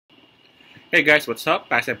Hey guys, what's up?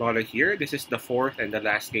 Basketballer here. This is the fourth and the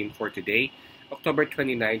last game for today, October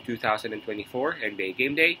 29, 2024, NBA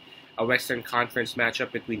Game Day, a Western Conference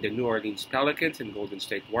matchup between the New Orleans Pelicans and Golden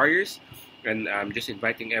State Warriors. And I'm just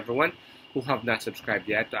inviting everyone who have not subscribed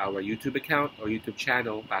yet to our YouTube account or YouTube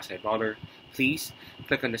channel, Basketballer. Please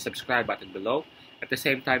click on the subscribe button below. At the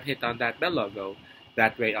same time, hit on that bell logo.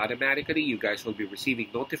 That way, automatically, you guys will be receiving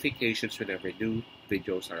notifications whenever new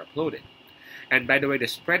videos are uploaded. And by the way, the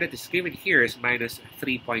spread that is given here is minus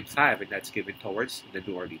 3.5, and that's given towards the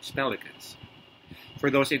New Orleans Pelicans. For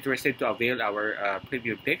those interested to avail our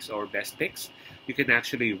premium picks or best picks, you can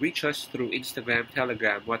actually reach us through Instagram,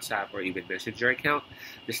 Telegram, WhatsApp, or even Messenger account.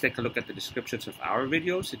 Just take a look at the descriptions of our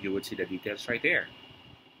videos, and you would see the details right there.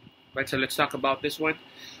 Right, so let's talk about this one.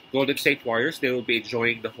 Golden State Warriors, they will be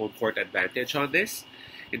enjoying the home court advantage on this.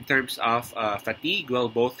 In terms of fatigue, well,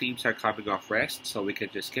 both teams are coming off rest, so we can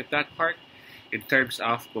just skip that part. In terms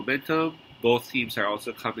of momentum, both teams are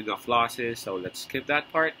also coming off losses, so let's skip that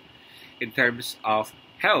part. In terms of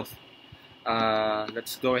health,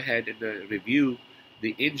 let's go ahead and review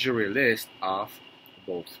the injury list of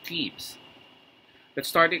both teams. Let's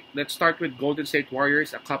start with Golden State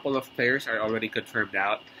Warriors. A couple of players are already confirmed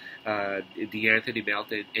out. D'Anthony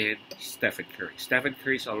Melton and Stephen Curry. Stephen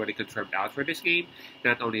Curry is already confirmed out for this game.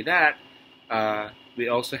 Not only that, we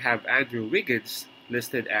also have Andrew Wiggins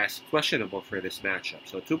listed as questionable for this matchup.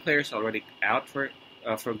 So two players already out for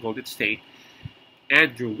Golden State.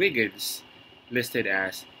 Andrew Wiggins listed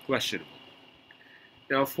as questionable.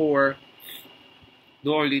 Now for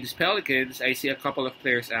New Orleans Pelicans, I see a couple of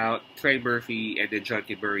players out: Trey Murphy and then John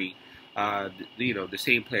Murray. The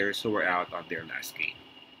same players who were out on their last game.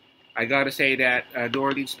 I gotta say that New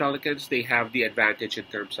Orleans Pelicans, they have the advantage in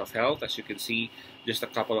terms of health. As you can see, just a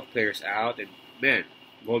couple of players out, and man,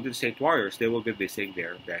 Golden State Warriors, they will be missing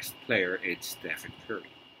their best player in Stephen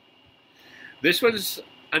Curry. This was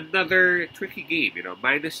another tricky game,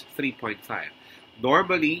 minus 3.5.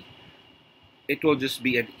 Normally, it will just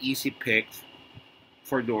be an easy pick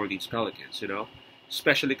for New Orleans Pelicans,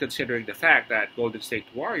 especially considering the fact that Golden State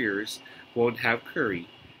Warriors won't have Curry,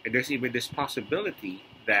 and there's even this possibility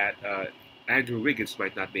that Andrew Wiggins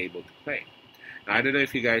might not be able to play. Now, I don't know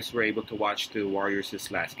if you guys were able to watch the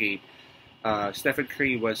Warriors' last game. Stephen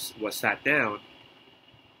Curry was sat down,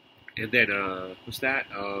 and then who's that?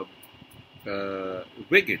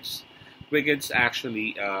 Wiggins. Wiggins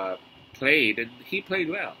actually played, and he played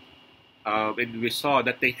well. And we saw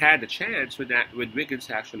that they had a chance when Wiggins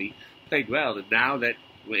actually played well. And now that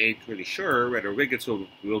we ain't really sure whether Wiggins will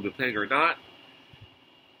be playing or not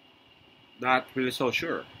really so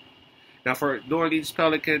sure. Now for New Orleans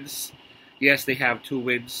Pelicans, yes, they have 2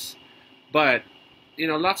 wins, but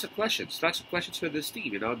lots of questions for this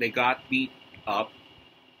team. They got beat up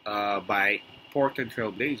by Portland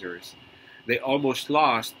Trail Blazers. They almost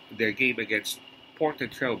lost their game against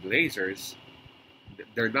Portland Trail Blazers.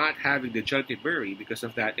 They're not having the John Murray because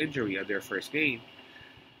of that injury on their first game.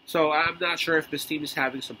 So I'm not sure if this team is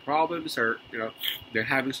having some problems or they're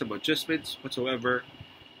having some adjustments whatsoever.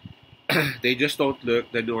 They just don't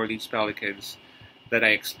look the New Orleans Pelicans that I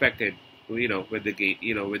expected. When the game,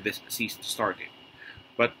 when this season started.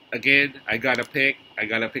 But again, I gotta pick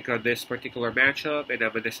on this particular matchup, and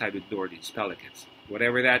I'm gonna decide with New Orleans Pelicans.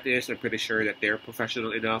 Whatever that is, I'm pretty sure that they're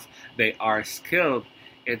professional enough, they are skilled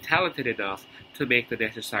and talented enough to make the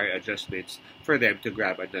necessary adjustments for them to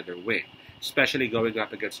grab another win. Especially going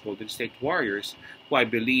up against Golden State Warriors, who I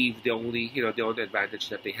believe the only advantage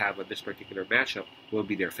that they have on this particular matchup will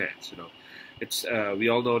be their fans. It's we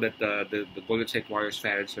all know that the Golden State Warriors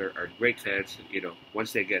fans are great fans.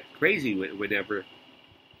 Once they get crazy whenever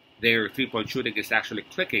their 3-point shooting is actually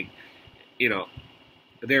clicking,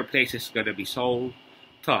 their place is going to be so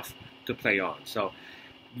tough to play on. So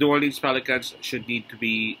New Orleans Pelicans should need to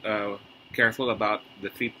be careful about the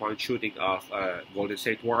 3-point shooting of Golden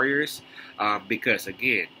State Warriors because,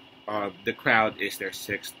 again, the crowd is their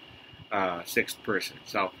sixth person.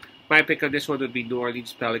 So my pick on this one would be New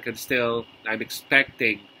Orleans Pelicans. Still, I'm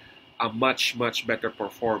expecting a much better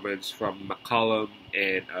performance from McCollum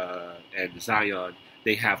and Zion.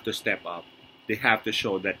 They have to step up. They have to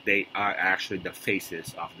show that they are actually the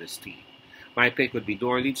faces of this team. My pick would be New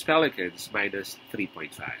Orleans Pelicans minus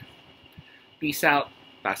 3.5. Peace out.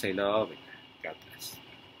 Pasay love. God bless.